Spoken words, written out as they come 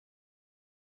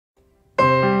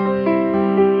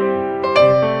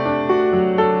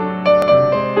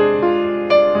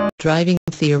Driving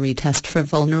theory test for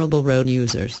vulnerable road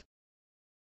users.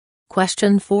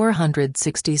 Question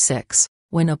 466.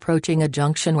 When approaching a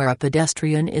junction where a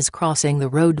pedestrian is crossing the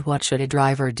road, what should a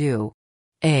driver do?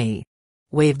 A.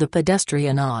 Wave the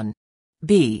pedestrian on.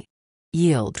 B.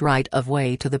 Yield right of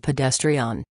way to the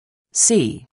pedestrian.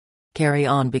 C. Carry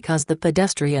on because the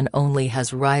pedestrian only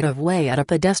has right of way at a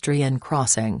pedestrian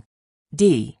crossing.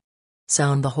 D.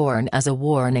 Sound the horn as a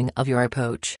warning of your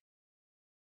approach.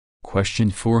 Question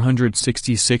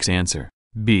 466. Answer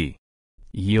B.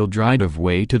 Yield right of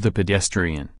way to the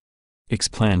pedestrian.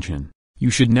 Explanation: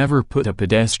 you should never put a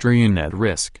pedestrian at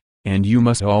risk, and you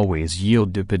must always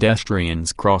yield to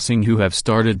pedestrians crossing who have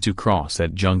started to cross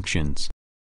at junctions.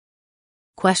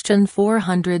 Question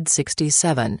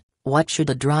 467. What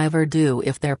should a driver do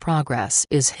if their progress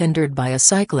is hindered by a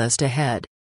cyclist ahead?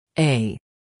 A.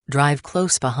 Drive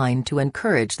close behind to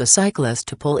encourage the cyclist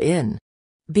to pull in.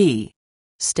 B.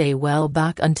 Stay well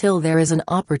back until there is an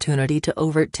opportunity to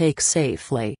overtake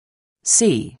safely.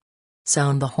 C.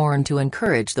 Sound the horn to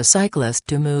encourage the cyclist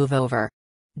to move over.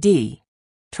 D.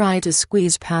 Try to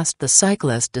squeeze past the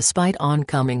cyclist despite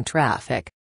oncoming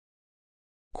traffic.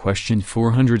 Question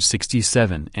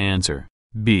 467. Answer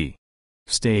B.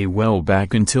 Stay well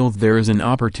back until there is an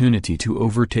opportunity to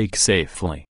overtake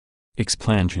safely.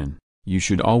 Explanation: you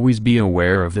should always be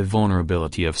aware of the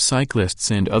vulnerability of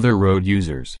cyclists and other road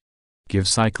users. Give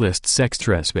cyclists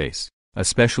extra space,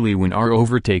 especially when are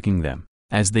overtaking them,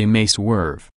 as they may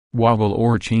swerve, wobble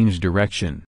or change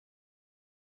direction.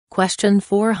 Question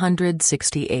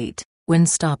 468. When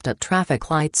stopped at traffic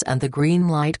lights and the green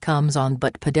light comes on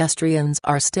but pedestrians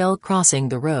are still crossing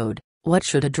the road, what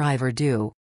should a driver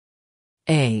do?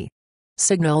 A.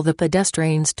 Signal the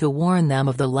pedestrians to warn them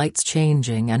of the lights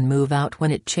changing and move out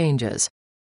when it changes.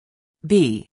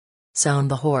 B.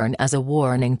 Sound the horn as a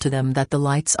warning to them that the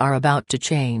lights are about to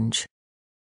change.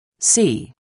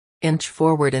 C. Inch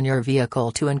forward in your vehicle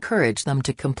to encourage them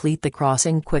to complete the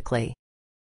crossing quickly.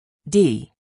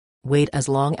 D. Wait as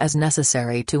long as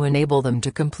necessary to enable them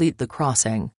to complete the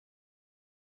crossing.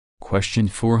 Question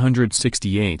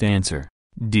 468. Answer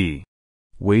D.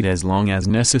 Wait as long as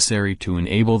necessary to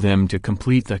enable them to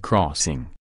complete the crossing.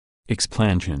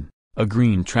 Explanation: a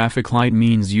green traffic light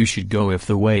means you should go if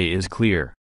the way is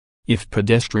clear. If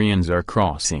pedestrians are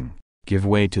crossing, give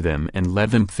way to them and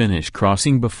let them finish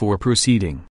crossing before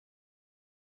proceeding.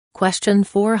 Question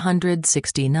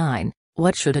 469.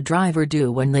 What should a driver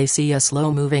do when they see a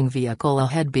slow-moving vehicle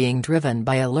ahead being driven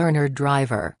by a learner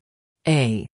driver?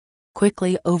 A.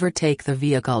 Quickly overtake the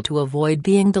vehicle to avoid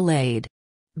being delayed.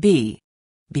 B.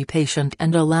 Be patient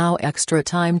and allow extra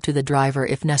time to the driver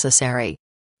if necessary.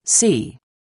 C.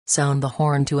 Sound the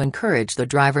horn to encourage the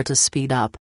driver to speed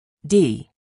up. D.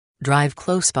 Drive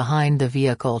close behind the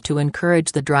vehicle to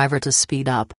encourage the driver to speed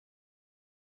up.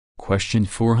 Question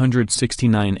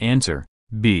 469. Answer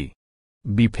B.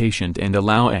 Be patient and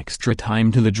allow extra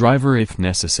time to the driver if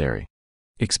necessary.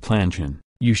 Explanation: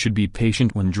 you should be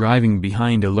patient when driving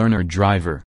behind a learner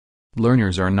driver.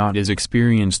 Learners are not as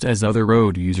experienced as other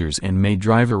road users and may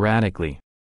drive erratically.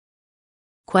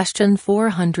 Question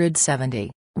 470.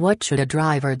 What should a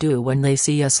driver do when they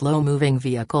see a slow-moving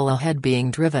vehicle ahead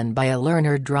being driven by a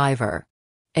learner driver?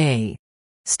 A.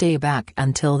 Stay back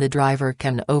until the driver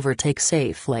can overtake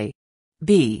safely.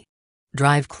 B.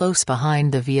 Drive close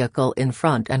behind the vehicle in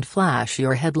front and flash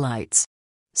your headlights.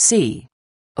 C.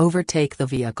 Overtake the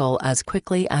vehicle as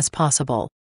quickly as possible.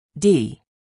 D.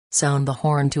 Sound the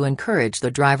horn to encourage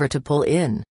the driver to pull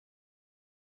in.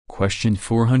 Question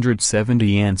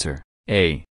 470. Answer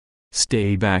A.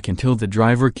 Stay back until the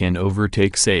driver can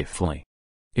overtake safely.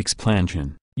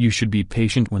 Explanation: you should be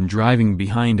patient when driving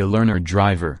behind a learner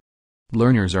driver.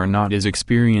 Learners are not as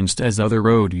experienced as other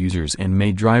road users and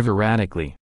may drive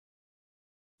erratically.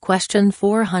 Question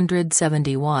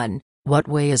 471. What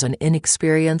way is an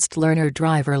inexperienced learner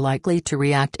driver likely to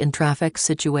react in traffic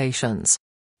situations?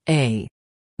 A.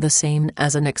 The same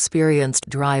as an experienced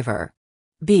driver.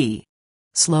 B.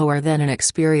 Slower than an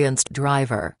experienced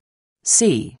driver.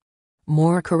 C.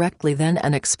 More correctly than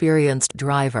an experienced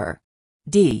driver.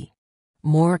 D.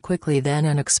 More quickly than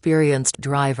an experienced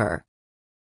driver.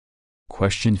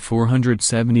 Question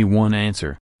 471.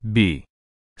 Answer B.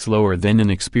 Slower than an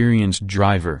experienced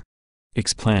driver.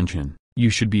 Explanation: you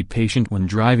should be patient when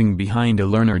driving behind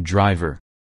a learner driver.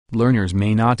 Learners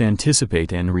may not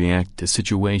anticipate and react to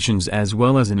situations as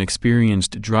well as an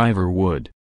experienced driver would.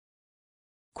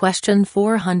 Question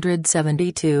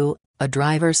 472. A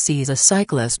driver sees a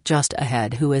cyclist just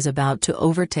ahead who is about to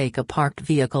overtake a parked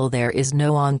vehicle. There is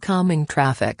no oncoming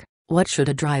traffic. What should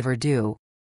a driver do?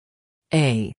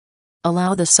 A.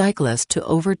 Allow the cyclist to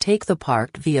overtake the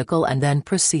parked vehicle and then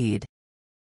proceed.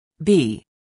 B.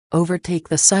 Overtake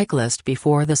the cyclist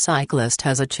before the cyclist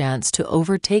has a chance to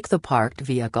overtake the parked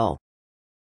vehicle.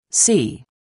 C.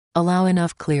 Allow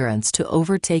enough clearance to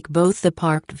overtake both the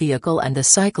parked vehicle and the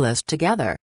cyclist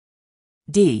together.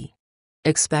 D.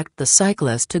 Expect the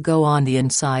cyclist to go on the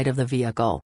inside of the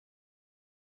vehicle.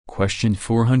 Question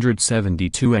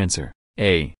 472. Answer: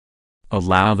 A.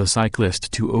 Allow the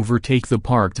cyclist to overtake the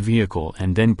parked vehicle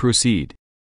and then proceed.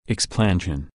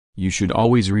 Explanation: you should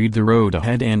always read the road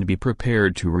ahead and be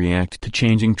prepared to react to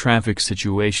changing traffic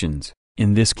situations.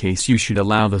 In this case, you should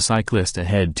allow the cyclist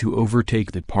ahead to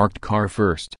overtake the parked car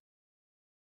first.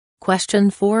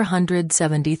 Question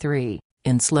 473.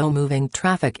 In slow-moving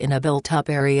traffic in a built-up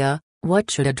area,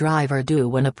 what should a driver do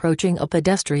when approaching a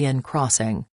pedestrian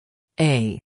crossing?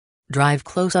 A. Drive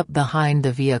close up behind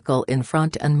the vehicle in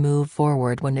front and move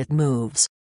forward when it moves.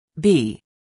 B.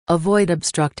 Avoid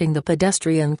obstructing the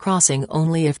pedestrian crossing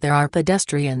only if there are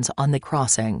pedestrians on the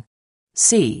crossing.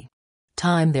 C.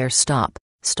 Time their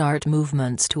start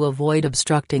movements to avoid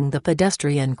obstructing the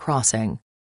pedestrian crossing.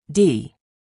 D.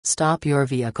 Stop your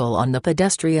vehicle on the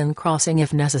pedestrian crossing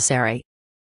if necessary.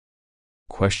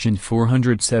 Question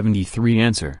 473.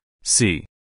 Answer: C.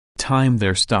 Time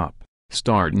their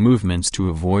start movements to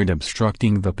avoid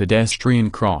obstructing the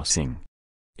pedestrian crossing.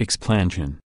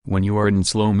 Explanation: when you are in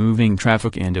slow-moving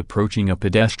traffic and approaching a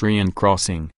pedestrian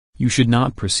crossing, you should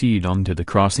not proceed onto the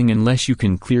crossing unless you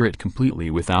can clear it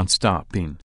completely without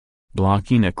stopping.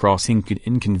 Blocking a crossing could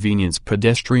inconvenience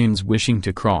pedestrians wishing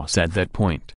to cross at that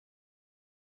point.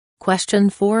 Question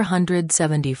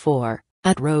 474.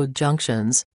 At road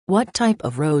junctions, what type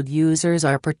of road users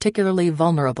are particularly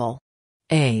vulnerable?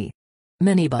 A.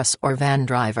 Minibus or van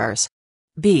drivers.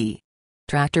 B.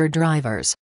 Tractor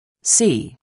drivers.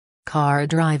 C. Car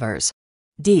drivers.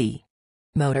 D.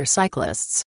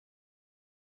 Motorcyclists.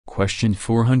 Question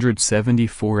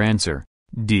 474. Answer: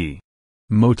 D.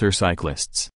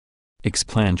 Motorcyclists.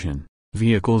 Explanation: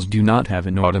 vehicles do not have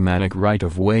an automatic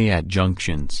right-of-way at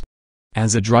junctions.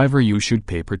 As a driver, you should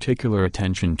pay particular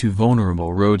attention to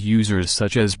vulnerable road users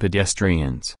such as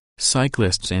pedestrians,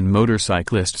 cyclists and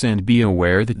motorcyclists, and be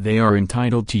aware that they are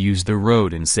entitled to use the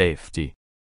road in safety.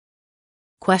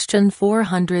 Question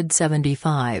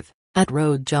 475. At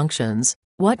road junctions,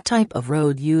 what type of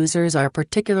road users are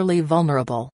particularly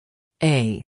vulnerable?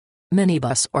 A.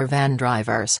 Minibus or van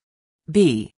drivers.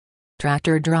 B.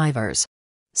 Tractor drivers.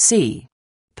 C.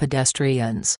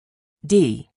 Pedestrians.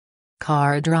 D.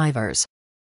 Car drivers.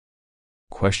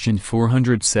 Question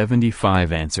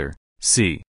 475. Answer: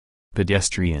 C.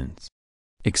 Pedestrians.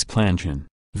 Explanation: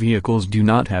 vehicles do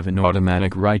not have an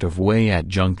automatic right-of-way at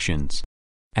junctions.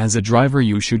 As a driver,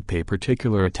 you should pay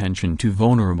particular attention to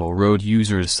vulnerable road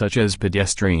users such as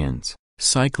pedestrians,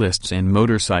 cyclists and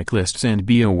motorcyclists, and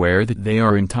be aware that they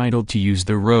are entitled to use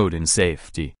the road in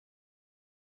safety.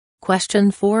 Question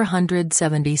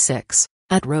 476.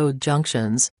 At road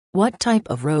junctions, what type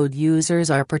of road users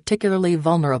are particularly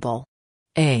vulnerable?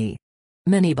 A.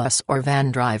 Minibus or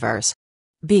van drivers.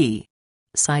 B.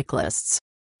 Cyclists.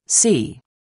 C.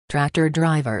 Tractor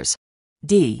drivers.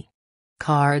 D.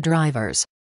 Car drivers.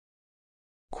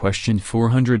 Question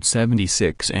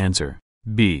 476. Answer: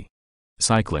 B.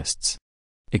 Cyclists.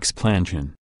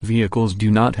 Explanation: vehicles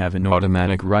do not have an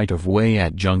automatic right-of-way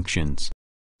at junctions.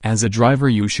 As a driver,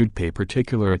 you should pay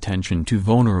particular attention to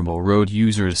vulnerable road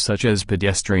users such as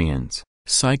pedestrians,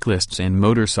 cyclists and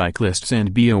motorcyclists,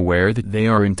 and be aware that they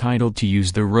are entitled to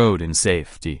use the road in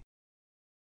safety.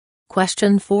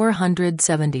 Question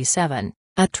 477.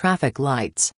 At traffic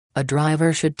lights, a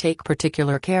driver should take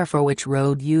particular care for which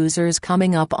road users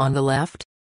coming up on the left?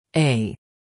 A.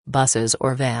 Buses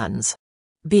or vans.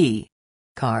 B.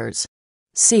 Cars.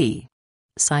 C.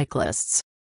 Cyclists.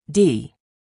 D.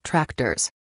 Tractors.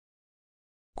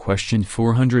 Question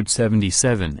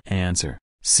 477. Answer: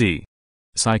 C.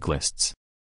 Cyclists.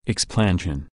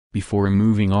 Explanation: before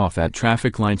moving off at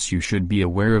traffic lights, you should be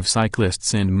aware of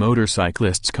cyclists and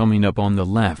motorcyclists coming up on the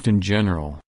left in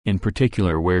general, in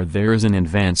particular where there is an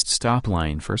advanced stop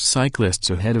line for cyclists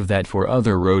ahead of that for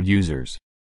other road users.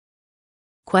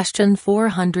 Question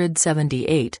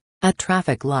 478. At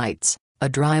traffic lights, a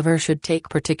driver should take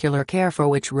particular care for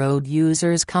which road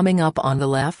users coming up on the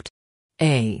left?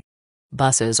 A.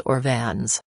 Buses or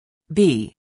vans.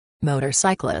 B.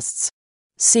 Motorcyclists.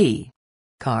 C.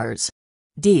 Cars.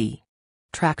 D.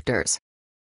 Tractors.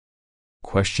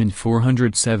 Question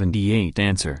 478.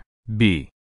 Answer: B.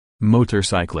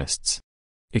 Motorcyclists.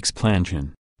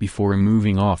 Explanation: before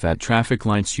moving off at traffic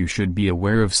lights, you should be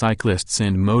aware of cyclists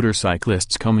and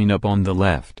motorcyclists coming up on the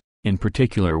left, in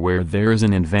particular where there is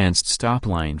an advanced stop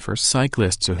line for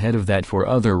cyclists ahead of that for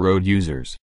other road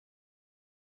users.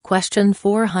 Question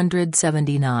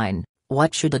 479.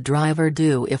 What should a driver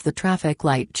do if the traffic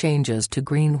light changes to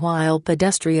green while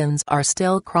pedestrians are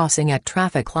still crossing at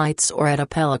traffic lights or at a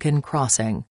pelican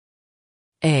crossing?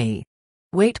 A.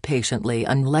 Wait patiently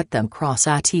and let them cross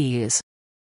at ease.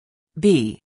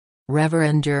 B.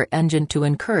 Reverend your engine to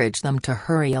encourage them to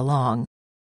hurry along.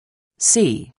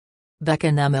 C.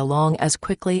 Beckon them along as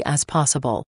quickly as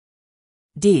possible.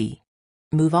 D.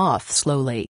 Move off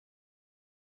slowly.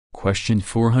 Question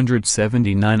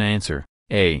 479. Answer: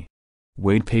 A.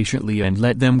 Wait patiently and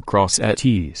let them cross at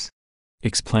ease.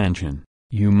 Explanation: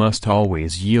 you must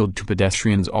always yield to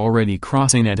pedestrians already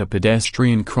crossing at a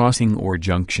pedestrian crossing or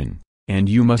junction, and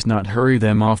you must not hurry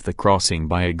them off the crossing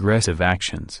by aggressive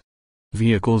actions.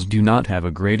 Vehicles do not have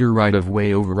a greater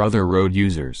right-of-way over other road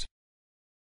users.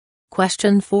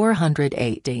 Question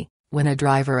 480. When a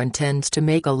driver intends to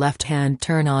make a left-hand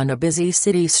turn on a busy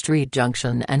city street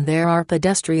junction and there are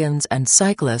pedestrians and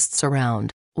cyclists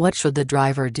around, what should the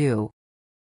driver do?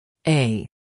 A.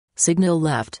 Signal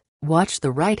left, watch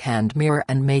the right-hand mirror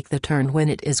and make the turn when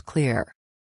it is clear.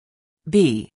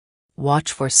 B.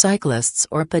 Watch for cyclists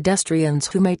or pedestrians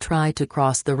who may try to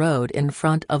cross the road in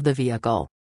front of the vehicle.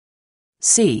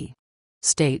 C.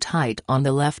 Stay tight on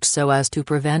the left so as to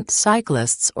prevent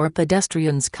cyclists or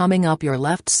pedestrians coming up your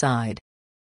left side.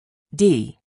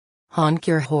 D. Honk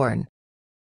your horn.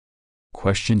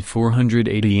 Question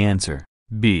 480. Answer: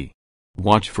 B.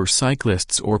 Watch for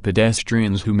cyclists or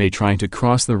pedestrians who may try to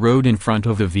cross the road in front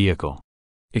of the vehicle.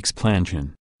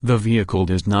 Explanation: the vehicle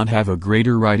does not have a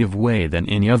greater right-of-way than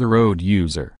any other road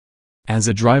user. As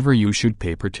a driver you should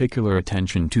pay particular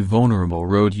attention to vulnerable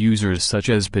road users such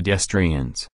as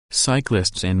pedestrians,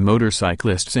 cyclists and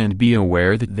motorcyclists and be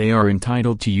aware that they are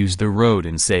entitled to use the road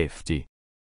in safety.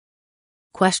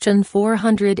 Question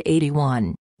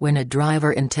 481. When a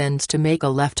driver intends to make a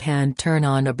left-hand turn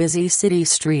on a busy city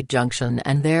street junction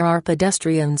and there are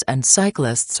pedestrians and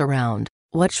cyclists around,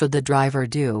 what should the driver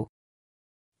do?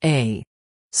 A.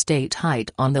 Stay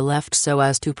tight on the left so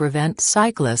as to prevent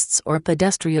cyclists or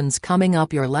pedestrians coming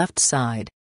up your left side.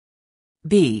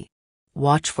 B.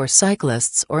 Watch for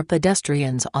cyclists or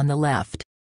pedestrians on the left.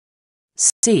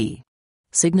 C.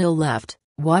 Signal left,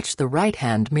 watch the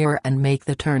right-hand mirror and make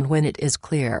the turn when it is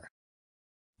clear.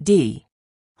 D.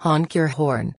 Honk your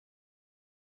horn.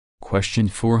 Question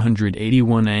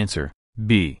 481. Answer: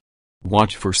 B.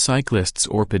 Watch for cyclists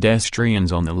or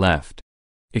pedestrians on the left.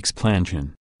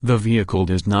 Explanation: the vehicle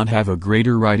does not have a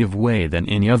greater right-of-way than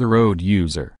any other road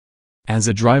user. As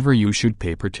a driver you should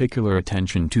pay particular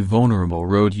attention to vulnerable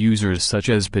road users such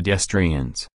as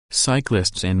pedestrians,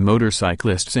 cyclists and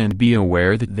motorcyclists and be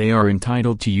aware that they are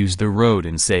entitled to use the road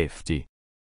in safety.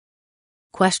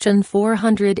 Question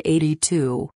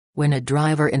 482. When a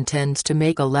driver intends to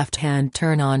make a left-hand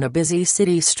turn on a busy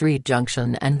city street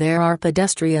junction and there are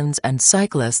pedestrians and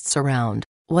cyclists around,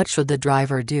 what should the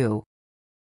driver do?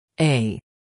 A.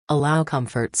 Allow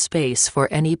comfort space for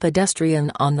any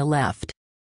pedestrian on the left.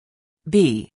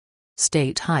 B.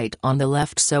 Stay tight on the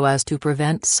left so as to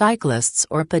prevent cyclists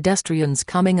or pedestrians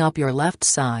coming up your left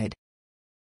side.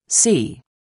 C.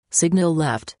 Signal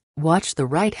left, watch the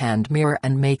right-hand mirror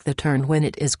and make the turn when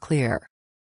it is clear.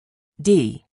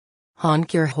 D.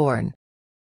 Honk your horn.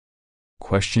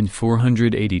 Question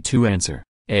 482. Answer: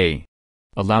 A.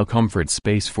 Allow comfort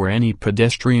space for any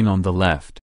pedestrian on the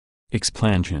left.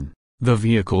 Explanation: the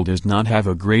vehicle does not have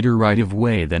a greater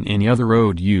right-of-way than any other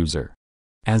road user.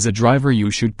 As a driver you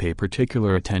should pay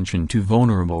particular attention to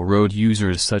vulnerable road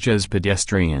users such as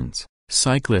pedestrians,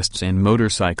 cyclists and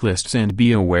motorcyclists and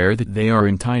be aware that they are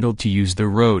entitled to use the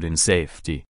road in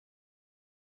safety.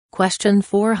 Question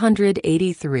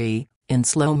 483. In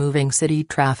slow-moving city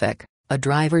traffic, a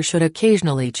driver should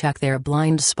occasionally check their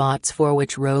blind spots for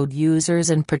which road users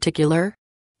in particular?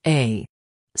 A.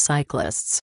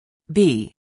 Cyclists.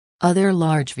 B. Other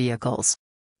large vehicles.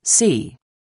 C.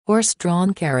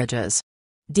 Horse-drawn carriages.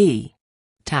 D.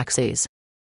 Taxis.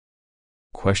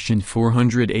 Question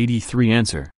 483.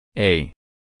 Answer: A.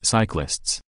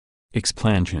 Cyclists.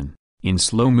 Explanation: in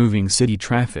slow-moving city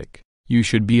traffic, you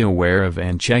should be aware of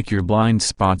and check your blind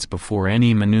spots before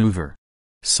any maneuver.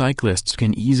 Cyclists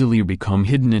can easily become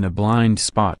hidden in a blind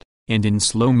spot, and in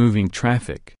slow-moving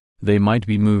traffic, they might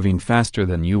be moving faster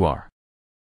than you are.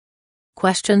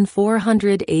 Question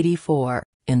 484.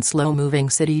 In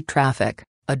slow-moving city traffic,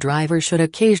 a driver should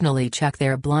occasionally check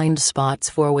their blind spots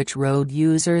for which road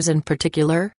users in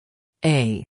particular?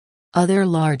 A. Other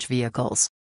large vehicles.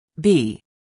 B.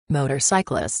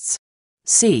 Motorcyclists.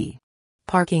 C.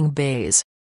 Parking bays.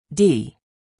 D.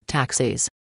 Taxis.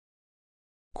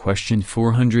 Question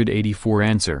 484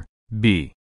 Answer,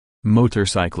 B.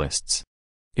 Motorcyclists.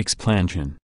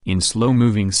 Explanation: in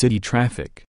slow-moving city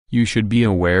traffic, you should be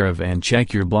aware of and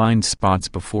check your blind spots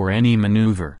before any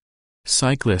maneuver.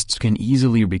 Cyclists can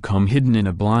easily become hidden in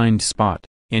a blind spot,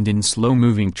 and in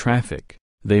slow-moving traffic,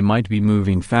 they might be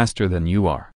moving faster than you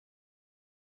are.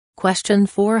 Question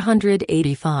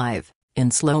 485. In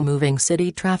slow-moving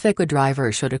city traffic, a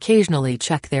driver should occasionally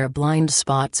check their blind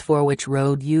spots for which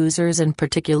road users in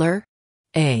particular?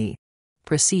 A.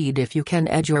 Proceed if you can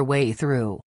edge your way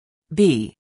through.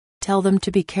 B. Tell them to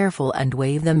be careful and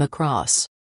wave them across.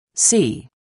 C.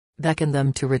 Beckon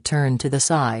them to return to the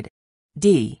side.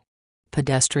 D.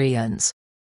 Pedestrians.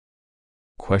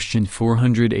 Question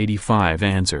 485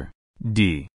 Answer,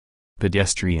 D.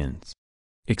 Pedestrians.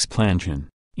 Explanation: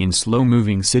 in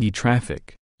slow-moving city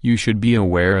traffic, you should be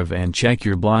aware of and check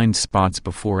your blind spots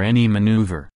before any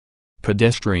maneuver.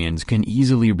 Pedestrians can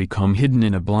easily become hidden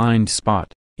in a blind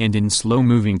spot, and in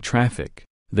slow-moving traffic,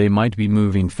 they might be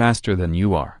moving faster than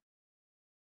you are.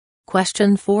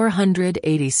 Question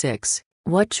 486.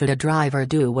 What should a driver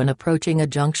do when approaching a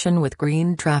junction with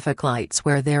green traffic lights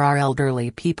where there are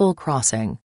elderly people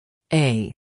crossing?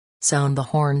 A. Sound the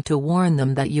horn to warn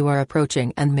them that you are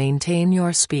approaching and maintain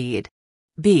your speed.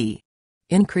 B.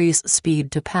 Increase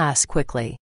speed to pass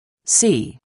quickly.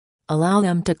 C. Allow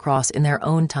them to cross in their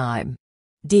own time.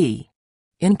 D.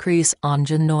 Increase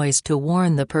engine noise to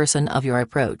warn the person of your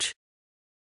approach.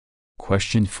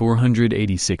 Question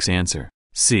 486 Answer,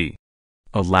 C.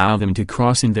 Allow them to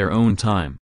cross in their own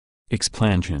time.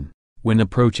 Explanation: when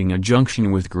approaching a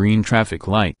junction with green traffic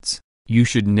lights, you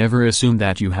should never assume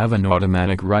that you have an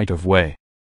automatic right-of-way.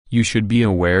 You should be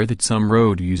aware that some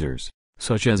road users,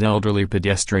 such as elderly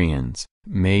pedestrians,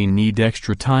 may need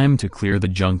extra time to clear the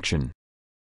junction.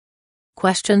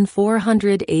 Question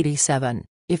 487.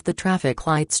 If the traffic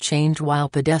lights change while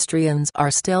pedestrians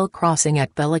are still crossing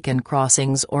at pelican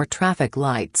crossings or traffic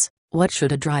lights, what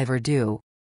should a driver do?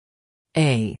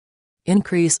 A.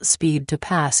 Increase speed to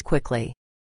pass quickly.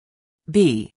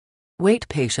 B. Wait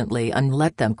patiently and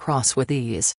let them cross with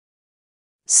ease.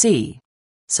 C.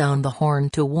 Sound the horn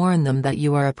to warn them that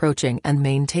you are approaching and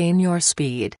maintain your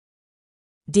speed.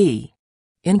 D.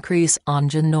 Increase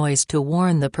engine noise to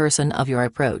warn the person of your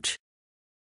approach.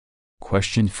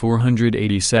 Question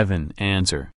 487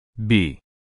 Answer, B.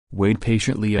 Wait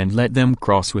patiently and let them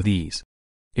cross with ease.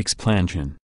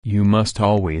 Explanation: you must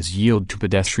always yield to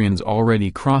pedestrians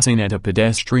already crossing at a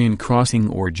pedestrian crossing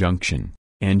or junction,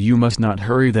 and you must not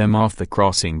hurry them off the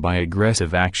crossing by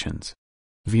aggressive actions.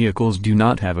 Vehicles do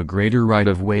not have a greater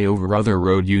right-of-way over other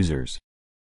road users.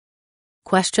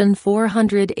 Question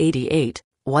 488.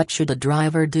 What should a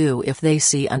driver do if they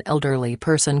see an elderly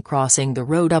person crossing the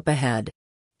road up ahead?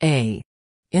 A.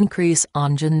 Increase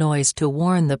engine noise to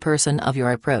warn the person of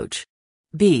your approach.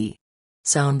 B.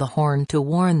 Sound the horn to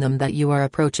warn them that you are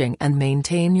approaching and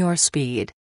maintain your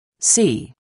speed.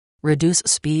 C. Reduce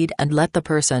speed and let the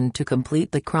person to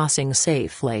complete the crossing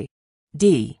safely.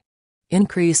 D.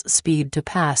 Increase speed to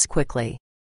pass quickly.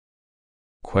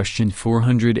 Question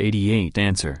 488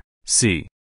 Answer, C.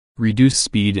 Reduce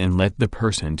speed and let the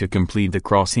person to complete the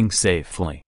crossing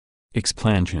safely.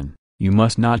 Explanation: you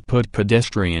must not put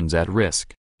pedestrians at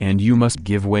risk, and you must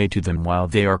give way to them while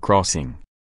they are crossing.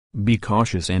 Be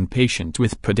cautious and patient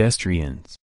with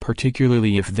pedestrians,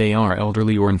 particularly if they are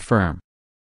elderly or infirm.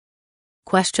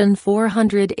 Question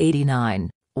 489.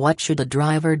 What should a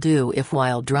driver do if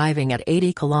while driving at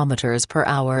 80 km per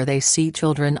hour they see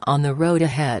children on the road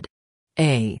ahead?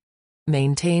 A.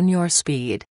 Maintain your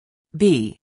speed.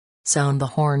 B. Sound the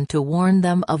horn to warn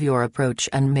them of your approach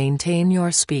and maintain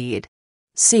your speed.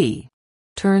 C.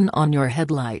 Turn on your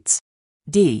headlights.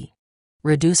 D.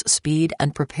 Reduce speed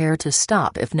and prepare to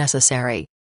stop if necessary.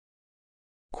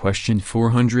 Question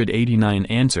 489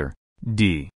 Answer,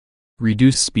 D.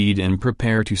 Reduce speed and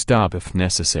prepare to stop if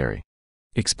necessary.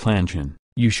 Explanation: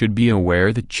 you should be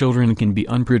aware that children can be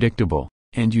unpredictable,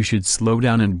 and you should slow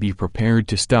down and be prepared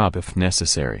to stop if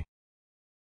necessary.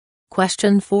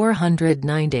 Question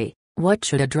 490. What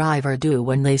should a driver do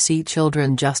when they see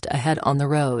children just ahead on the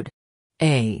road?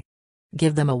 A.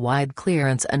 Give them a wide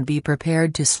clearance and be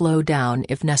prepared to slow down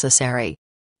if necessary.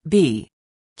 B.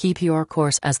 Keep your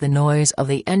course as the noise of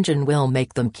the engine will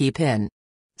make them keep in.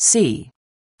 C.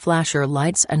 Flash your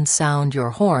lights and sound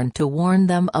your horn to warn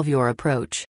them of your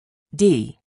approach.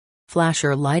 D. Flash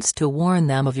your lights to warn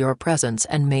them of your presence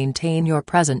and maintain your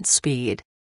present speed.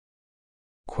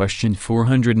 Question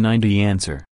 490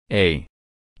 Answer, A.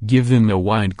 Give them a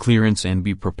wide clearance and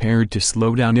be prepared to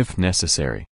slow down if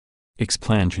necessary.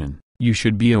 Explanation: you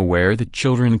should be aware that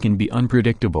children can be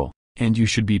unpredictable, and you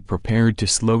should be prepared to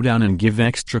slow down and give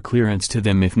extra clearance to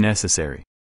them if necessary.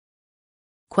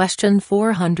 Question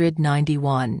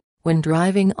 491. When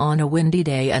driving on a windy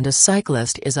day and a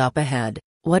cyclist is up ahead,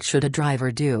 what should a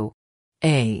driver do?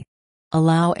 A.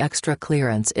 Allow extra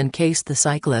clearance in case the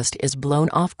cyclist is blown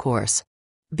off course.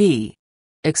 B.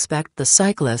 Expect the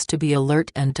cyclist to be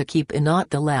alert and to keep in at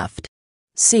the left.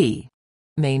 C.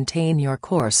 Maintain your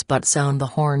course but sound the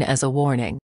horn as a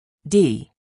warning. D.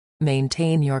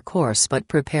 Maintain your course but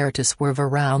prepare to swerve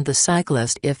around the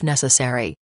cyclist if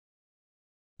necessary.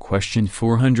 Question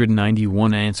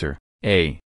 491. Answer: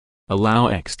 A. Allow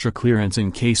extra clearance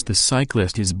in case the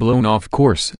cyclist is blown off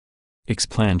course.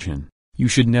 Explanation: you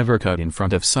should never cut in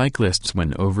front of cyclists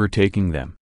when overtaking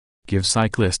them. Give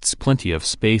cyclists plenty of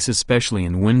space, especially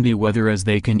in windy weather, as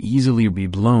they can easily be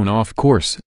blown off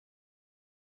course.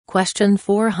 Question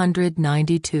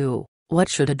 492. What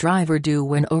should a driver do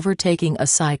when overtaking a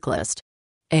cyclist?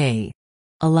 A.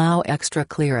 Allow extra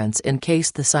clearance in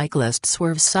case the cyclist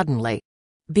swerves suddenly.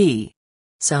 B.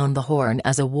 Sound the horn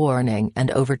as a warning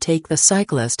and overtake the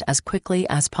cyclist as quickly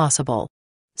as possible.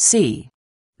 C.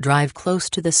 Drive close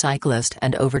to the cyclist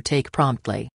and overtake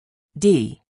promptly.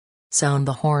 D. Sound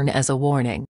the horn as a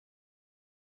warning.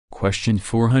 Question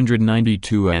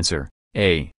 492. Answer: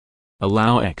 A.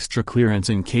 Allow extra clearance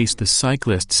in case the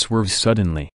cyclist swerves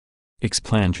suddenly.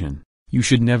 Explanation: you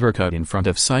should never cut in front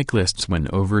of cyclists when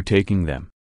overtaking them.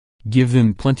 Give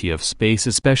them plenty of space,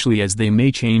 especially as they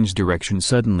may change direction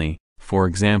suddenly, for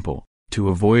example, to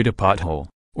avoid a pothole,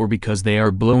 or because they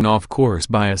are blown off course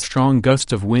by a strong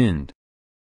gust of wind.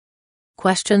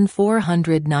 Question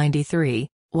 493.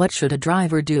 What should a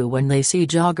driver do when they see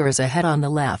joggers ahead on the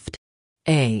left?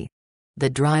 A. The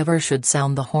driver should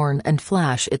sound the horn and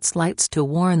flash its lights to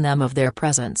warn them of their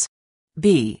presence.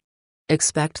 B.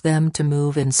 Expect them to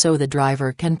move in so the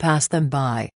driver can pass them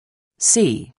by.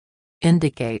 C.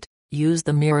 Indicate, use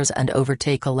the mirrors and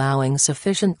overtake, allowing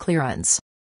sufficient clearance.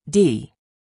 D.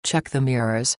 Check the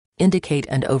mirrors, indicate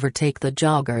and overtake the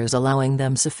joggers, allowing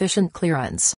them sufficient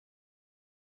clearance.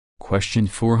 Question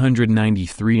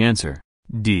 493. Answer: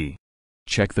 D.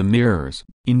 Check the mirrors,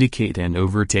 indicate and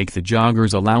overtake the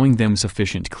joggers, allowing them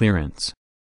sufficient clearance.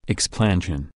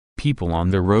 Explanation: people on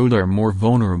the road are more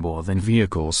vulnerable than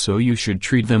vehicles, so you should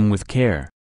treat them with care.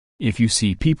 If you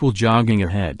see people jogging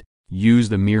ahead, use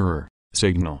the mirror,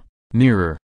 signal,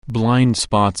 mirror, blind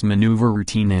spots maneuver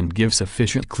routine and give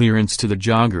sufficient clearance to the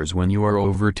joggers when you are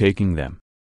overtaking them.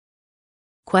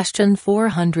 Question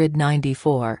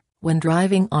 494. When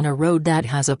driving on a road that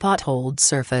has a potholed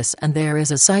surface and there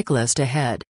is a cyclist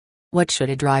ahead, what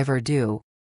should a driver do?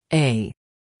 A.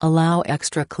 Allow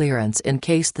extra clearance in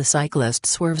case the cyclist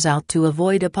swerves out to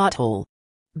avoid a pothole.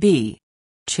 B.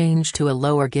 Change to a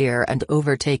lower gear and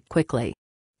overtake quickly.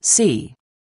 C.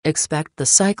 Expect the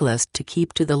cyclist to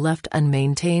keep to the left and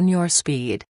maintain your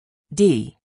speed.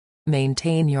 D.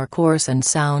 Maintain your course and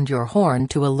sound your horn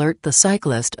to alert the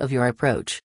cyclist of your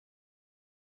approach.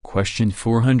 Question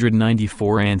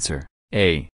 494. Answer: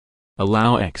 A.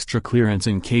 Allow extra clearance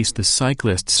in case the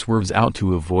cyclist swerves out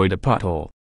to avoid a pothole.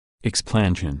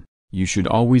 Explanation: you should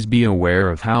always be aware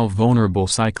of how vulnerable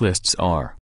cyclists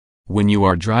are. When you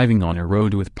are driving on a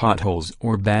road with potholes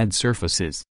or bad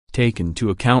surfaces, take into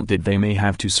account that they may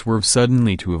have to swerve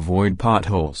suddenly to avoid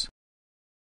potholes.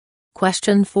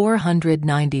 Question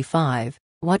 495.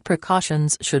 What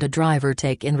precautions should a driver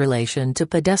take in relation to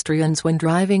pedestrians when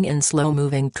driving in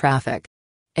slow-moving traffic?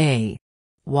 A.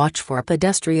 Watch for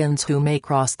pedestrians who may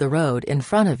cross the road in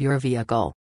front of your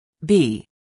vehicle. B.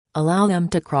 Allow them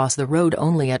to cross the road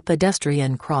only at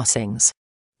pedestrian crossings.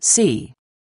 C.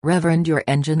 Rev your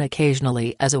engine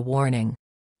occasionally as a warning.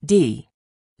 D.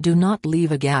 Do not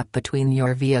leave a gap between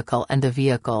your vehicle and the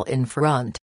vehicle in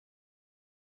front.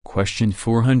 Question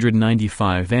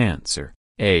 495. Answer: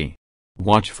 A.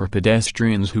 Watch for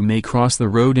pedestrians who may cross the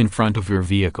road in front of your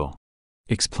vehicle.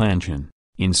 Explanation: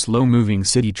 in slow-moving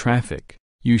city traffic,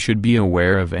 you should be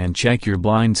aware of and check your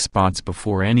blind spots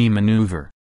before any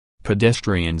maneuver.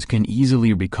 Pedestrians can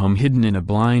easily become hidden in a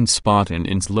blind spot, and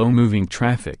in slow-moving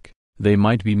traffic, they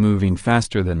might be moving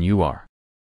faster than you are.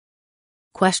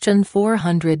 Question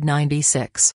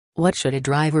 496. What should a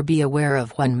driver be aware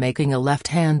of when making a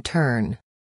left-hand turn?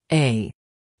 A.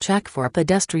 Check for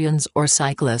pedestrians or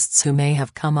cyclists who may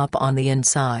have come up on the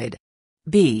inside.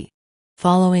 B.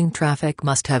 Following traffic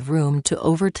must have room to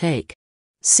overtake.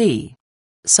 C.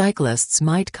 Cyclists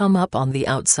might come up on the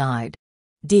outside.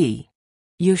 D.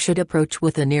 You should approach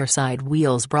with the near side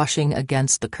wheels brushing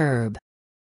against the curb.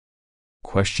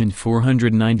 Question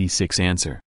 496.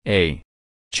 Answer: A.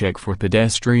 Check for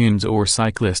pedestrians or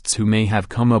cyclists who may have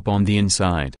come up on the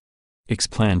inside.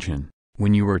 Explanation: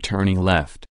 When you are turning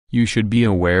left, you should be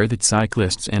aware that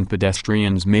cyclists and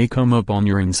pedestrians may come up on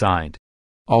your inside.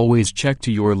 Always check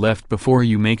to your left before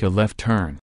you make a left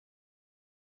turn.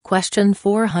 Question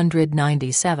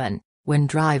 497. When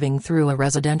driving through a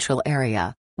residential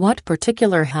area, what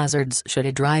particular hazards should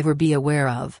a driver be aware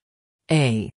of?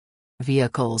 A.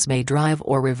 Vehicles may drive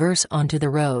or reverse onto the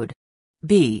road.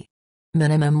 B.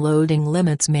 Minimum loading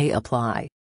limits may apply.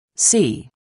 C.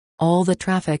 All the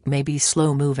traffic may be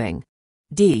slow-moving.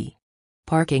 D.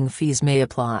 Parking fees may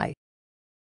apply.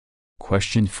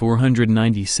 Question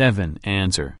 497.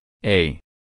 Answer: A.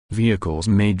 Vehicles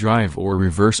may drive or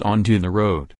reverse onto the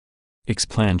road.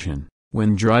 Explanation: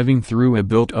 when driving through a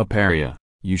built-up area,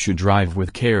 you should drive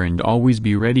with care and always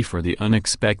be ready for the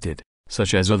unexpected,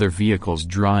 such as other vehicles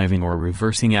driving or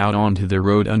reversing out onto the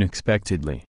road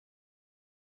unexpectedly.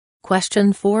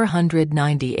 Question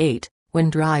 498. When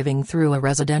driving through a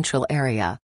residential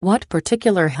area, what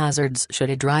particular hazards should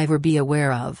a driver be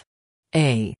aware of?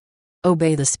 A.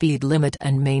 Obey the speed limit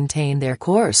and maintain their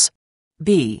course.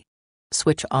 B.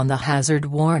 Switch on the hazard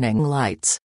warning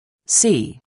lights.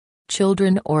 C.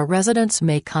 Children or residents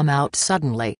may come out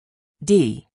suddenly.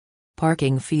 D.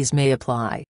 Parking fees may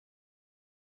apply.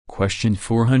 Question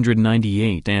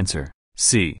 498. Answer: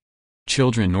 C.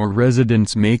 Children or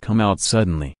residents may come out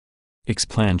suddenly.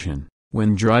 Explanation: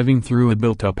 when driving through a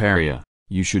built-up area,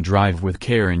 you should drive with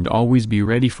care and always be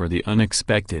ready for the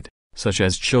unexpected, such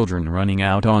as children running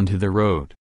out onto the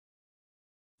road.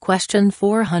 Question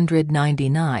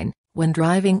 499. When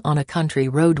driving on a country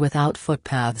road without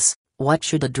footpaths, what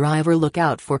should a driver look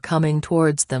out for coming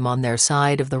towards them on their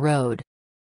side of the road?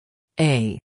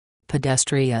 A.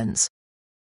 Pedestrians.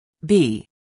 B.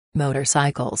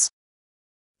 Motorcycles.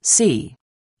 C.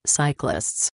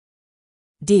 Cyclists.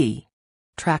 D.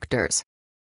 Tractors.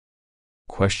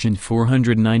 Question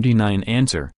 499.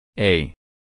 Answer: A.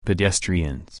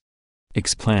 Pedestrians.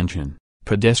 Explanation: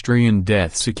 pedestrian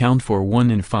deaths account for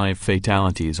 1 in 5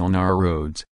 fatalities on our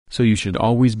roads, so you should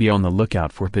always be on the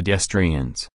lookout for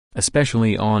pedestrians,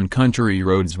 especially on country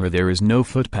roads where there is no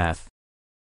footpath.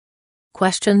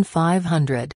 Question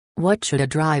 500. What should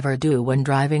a driver do when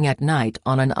driving at night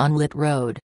on an unlit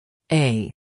road?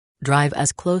 A. Drive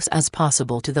as close as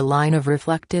possible to the line of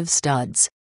reflective studs.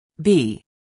 B.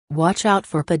 Watch out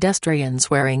for pedestrians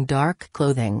wearing dark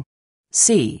clothing.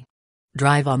 C.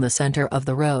 Drive on the center of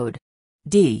the road.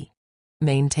 D.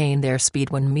 Maintain their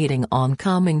speed when meeting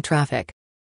oncoming traffic.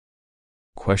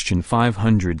 Question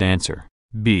 500. Answer: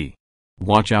 B.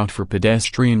 Watch out for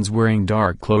pedestrians wearing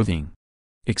dark clothing.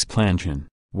 Explanation: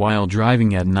 while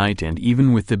driving at night and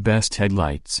even with the best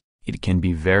headlights, it can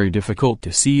be very difficult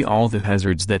to see all the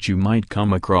hazards that you might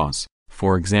come across,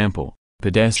 for example,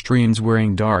 pedestrians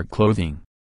wearing dark clothing.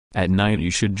 At night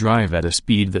you should drive at a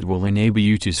speed that will enable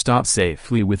you to stop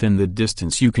safely within the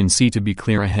distance you can see to be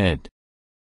clear ahead.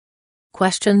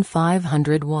 Question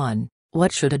 501.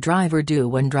 What should a driver do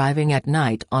when driving at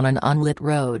night on an unlit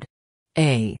road?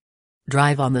 A.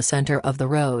 Drive on the center of the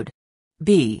road.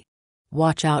 B.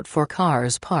 Watch out for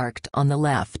cars parked on the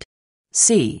left.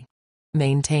 C.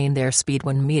 Maintain their speed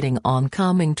when meeting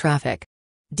oncoming traffic.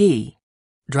 D.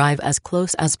 Drive as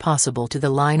close as possible to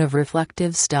the line of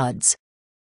reflective studs.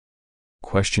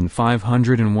 Question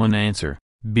 501. Answer: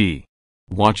 B.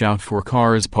 Watch out for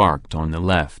cars parked on the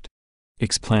left.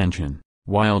 Explanation: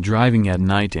 while driving at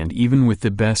night and even with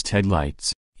the best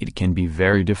headlights, it can be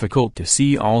very difficult to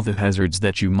see all the hazards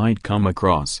that you might come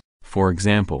across, for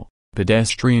example,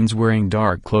 pedestrians wearing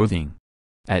dark clothing.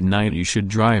 At night you should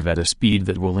drive at a speed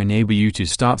that will enable you to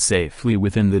stop safely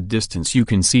within the distance you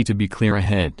can see to be clear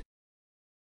ahead.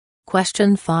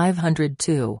 Question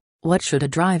 502. What should a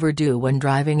driver do when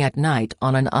driving at night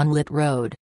on an unlit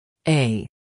road? A.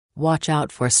 Watch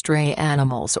out for stray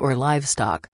animals or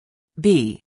livestock.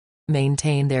 B.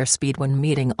 Maintain their speed when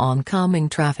meeting oncoming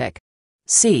traffic.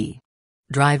 C.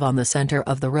 Drive on the center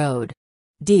of the road.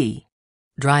 D.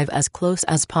 Drive as close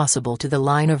as possible to the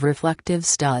line of reflective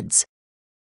studs.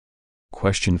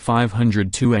 Question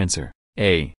 502. Answer: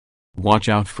 A. Watch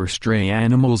out for stray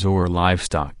animals or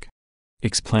livestock.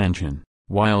 Explanation: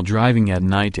 while driving at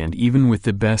night and even with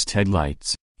the best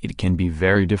headlights, it can be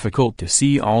very difficult to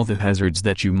see all the hazards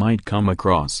that you might come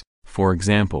across, for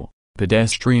example,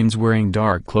 pedestrians wearing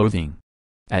dark clothing.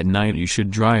 At night you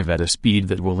should drive at a speed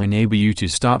that will enable you to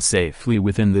stop safely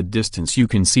within the distance you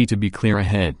can see to be clear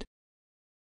ahead.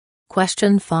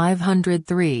 Question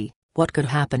 503. What could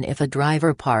happen if a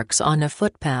driver parks on a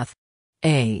footpath?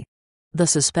 A. The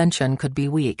suspension could be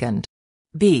weakened.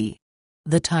 B.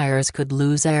 The tires could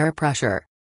lose air pressure.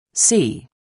 C.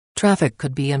 Traffic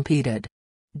could be impeded.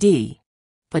 D.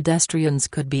 Pedestrians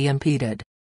could be impeded.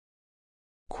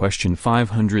 Question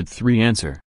 503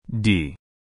 Answer D.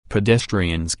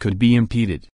 Pedestrians could be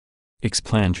impeded.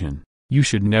 Explanation: you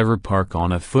should never park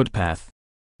on a footpath.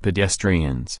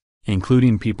 Pedestrians,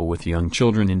 including people with young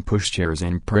children in pushchairs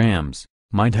and prams,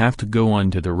 might have to go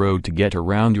onto the road to get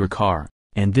around your car,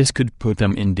 and this could put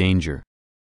them in danger.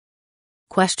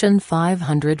 Question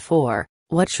 504.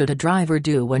 What should a driver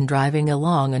do when driving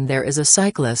along and there is a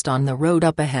cyclist on the road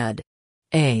up ahead?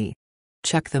 A.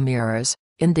 Check the mirrors,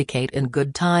 indicate in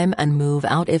good time and move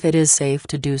out if it is safe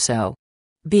to do so.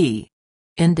 B.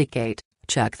 Indicate,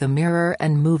 check the mirror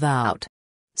and move out.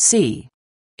 C.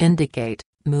 Indicate,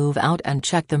 move out and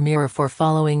check the mirror for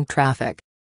following traffic.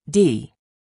 D.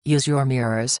 Use your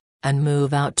mirrors, and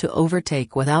move out to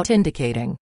overtake without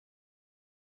indicating.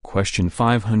 Question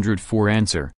 504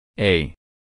 Answer A.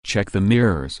 Check the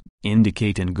mirrors,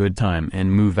 indicate in good time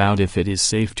and move out if it is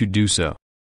safe to do so.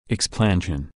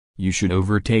 Explanation: you should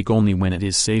overtake only when it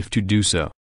is safe to do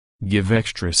so. Give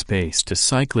extra space to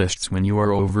cyclists when you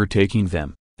are overtaking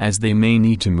them, as they may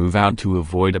need to move out to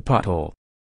avoid a pothole.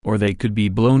 Or they could be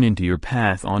blown into your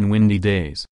path on windy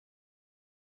days.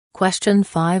 Question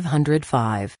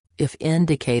 505. If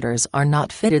indicators are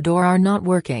not fitted or are not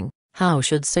working, how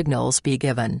should signals be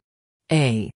given?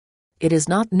 A. It is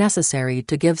not necessary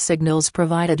to give signals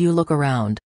provided you look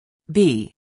around.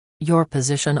 B. Your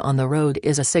position on the road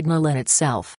is a signal in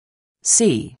itself.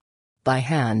 C. By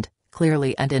hand,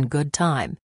 clearly and in good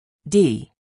time.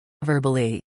 D.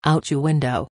 Verbally, out your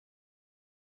window.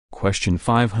 Question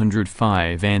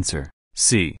 505 Answer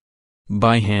C.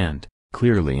 By hand,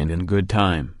 clearly and in good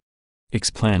time.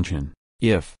 Explanation: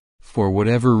 if, for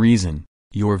whatever reason,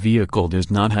 your vehicle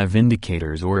does not have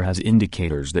indicators or has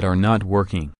indicators that are not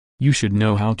working, you should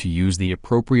know how to use the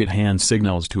appropriate hand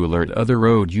signals to alert other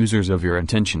road users of your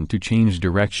intention to change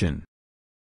direction.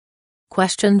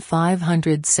 Question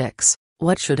 506.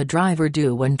 What should a driver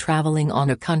do when traveling on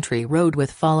a country road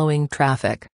with following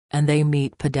traffic, and they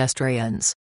meet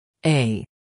pedestrians? A.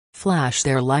 Flash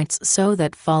their lights so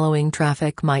that following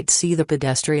traffic might see the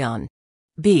pedestrian.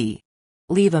 B.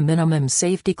 Leave a minimum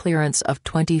safety clearance of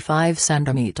 25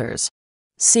 centimeters.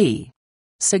 C.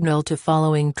 Signal to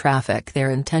following traffic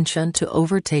their intention to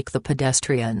overtake the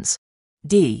pedestrians.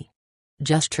 D.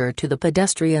 Gesture to the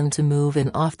pedestrian to move in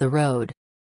off the road.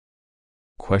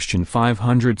 Question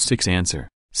 506 Answer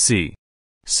C.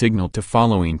 Signal to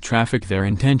following traffic their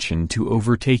intention to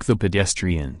overtake the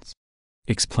pedestrians.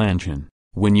 Explanation: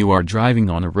 when you are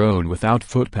driving on a road without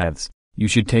footpaths, you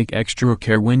should take extra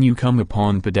care when you come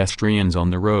upon pedestrians on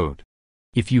the road.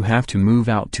 If you have to move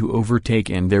out to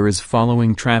overtake and there is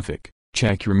following traffic,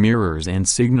 check your mirrors and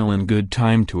signal in good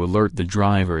time to alert the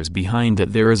drivers behind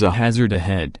that there is a hazard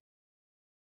ahead.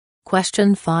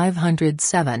 Question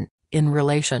 507. In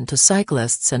relation to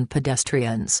cyclists and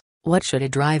pedestrians, what should a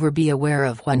driver be aware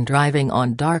of when driving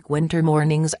on dark winter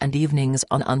mornings and evenings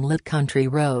on unlit country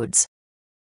roads?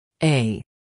 A.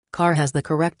 Car has the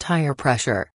correct tire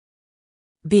pressure.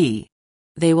 B.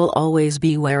 They will always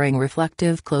be wearing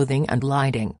reflective clothing and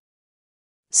lighting.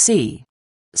 C.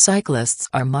 Cyclists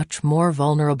are much more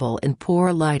vulnerable in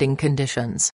poor lighting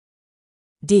conditions.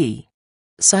 D.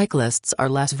 Cyclists are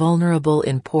less vulnerable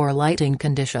in poor lighting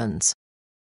conditions.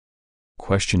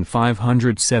 Question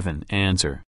 507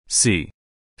 Answer C.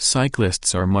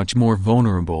 Cyclists are much more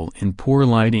vulnerable in poor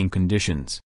lighting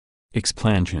conditions.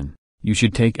 Explanation: you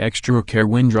should take extra care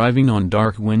when driving on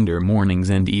dark winter mornings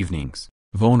and evenings.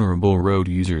 Vulnerable road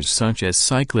users such as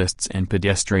cyclists and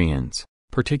pedestrians,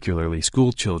 particularly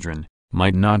school children,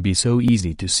 might not be so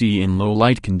easy to see in low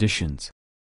light conditions.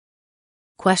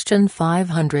 Question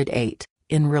 508.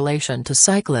 In relation to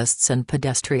cyclists and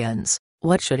pedestrians,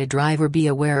 what should a driver be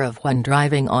aware of when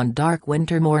driving on dark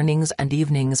winter mornings and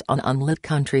evenings on unlit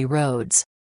country roads?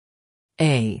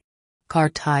 A. Car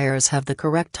tires have the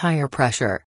correct tire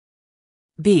pressure.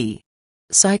 B.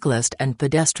 Cyclists and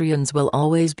pedestrians will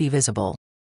always be visible.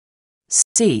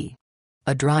 C.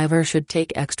 A driver should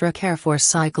take extra care for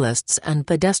cyclists and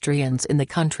pedestrians in the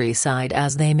countryside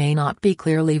as they may not be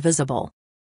clearly visible.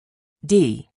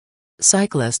 D.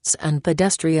 Cyclists and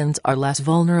pedestrians are less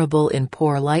vulnerable in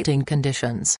poor lighting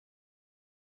conditions.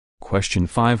 Question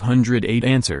 508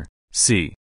 Answer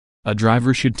C. A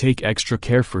driver should take extra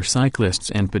care for cyclists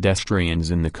and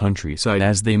pedestrians in the countryside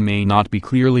as they may not be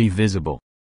clearly visible.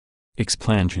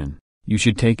 Explanation: you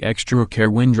should take extra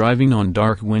care when driving on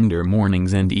dark winter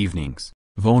mornings and evenings.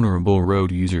 Vulnerable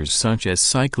road users such as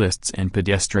cyclists and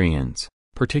pedestrians,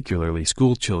 particularly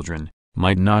school children,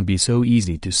 might not be so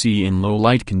easy to see in low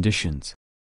light conditions.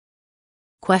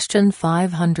 Question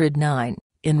 509.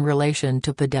 In relation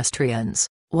to pedestrians,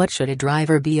 what should a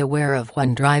driver be aware of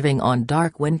when driving on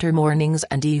dark winter mornings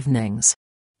and evenings?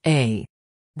 A.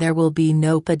 There will be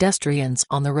no pedestrians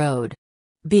on the road.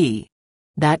 B.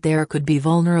 That there could be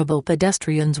vulnerable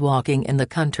pedestrians walking in the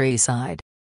countryside.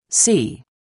 C.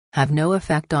 Have no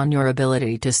effect on your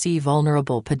ability to see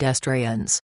vulnerable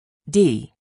pedestrians.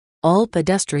 D. All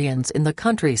pedestrians in the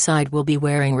countryside will be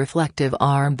wearing reflective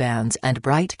armbands and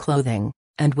bright clothing,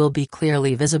 and will be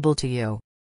clearly visible to you.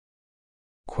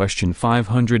 Question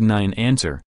 509.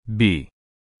 Answer B.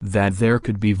 That there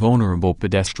could be vulnerable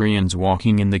pedestrians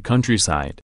walking in the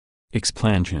countryside.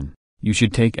 Explanation: you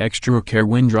should take extra care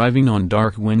when driving on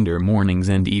dark winter mornings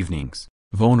and evenings.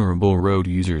 Vulnerable road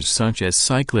users such as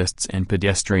cyclists and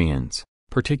pedestrians,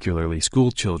 particularly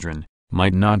school children,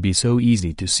 might not be so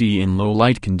easy to see in low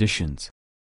light conditions.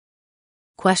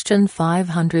 Question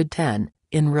 510.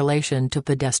 In relation to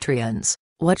pedestrians,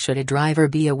 what should a driver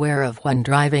be aware of when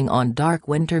driving on dark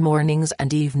winter mornings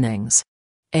and evenings?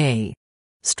 A.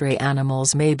 Stray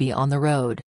animals may be on the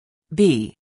road.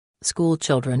 B. School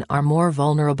children are more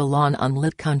vulnerable on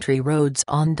unlit country roads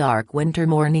on dark winter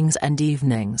mornings and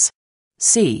evenings.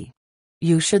 C.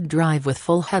 You should drive with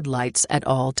full headlights at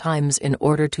all times in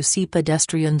order to see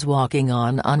pedestrians walking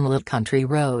on unlit country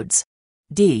roads.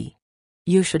 D.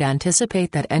 You should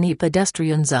anticipate that any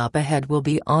pedestrians up ahead will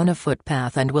be on a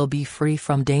footpath and will be free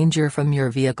from danger from your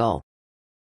vehicle.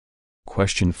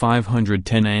 Question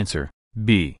 510. Answer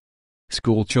B.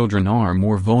 School children are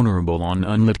more vulnerable on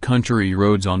unlit country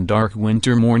roads on dark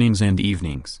winter mornings and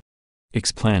evenings.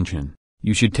 Explanation: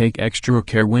 you should take extra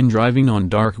care when driving on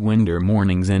dark winter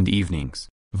mornings and evenings.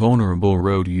 Vulnerable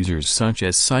road users such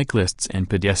as cyclists and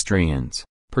pedestrians,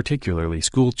 particularly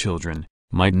school children,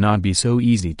 might not be so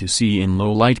easy to see in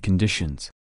low light conditions.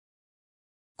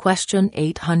 Question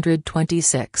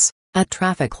 826. At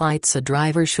traffic lights, a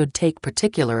driver should take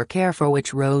particular care for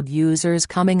which road users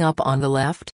coming up on the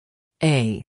left?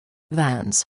 A.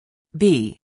 Vans.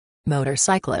 B.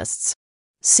 Motorcyclists.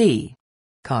 C.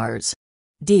 Cars.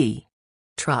 D.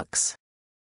 Trucks.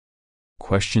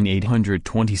 Question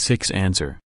 826.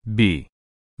 Answer B.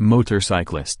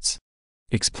 Motorcyclists.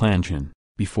 Explanation: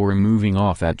 before moving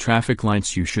off at traffic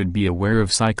lights, you should be aware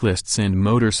of cyclists and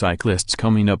motorcyclists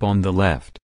coming up on the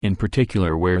left, in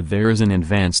particular where there is an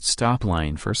advanced stop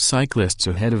line for cyclists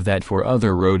ahead of that for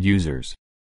other road users.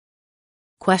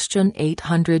 Question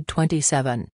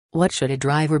 827. What should a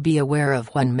driver be aware of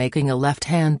when making a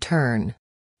left-hand turn?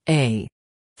 A.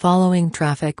 Following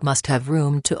traffic must have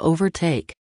room to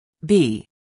overtake. B.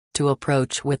 To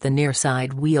approach with the near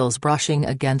side wheels brushing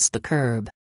against the curb.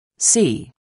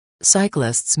 C.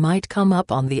 Cyclists might come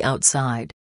up on the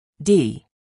outside. D.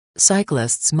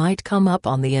 Cyclists might come up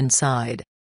on the inside.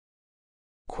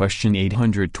 Question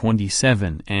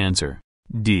 827. Answer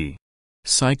D.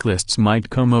 Cyclists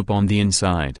might come up on the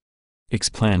inside.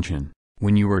 Explanation: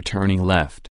 when you are turning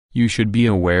left, you should be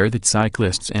aware that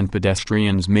cyclists and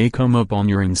pedestrians may come up on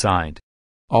your inside.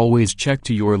 Always check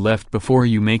to your left before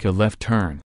you make a left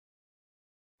turn.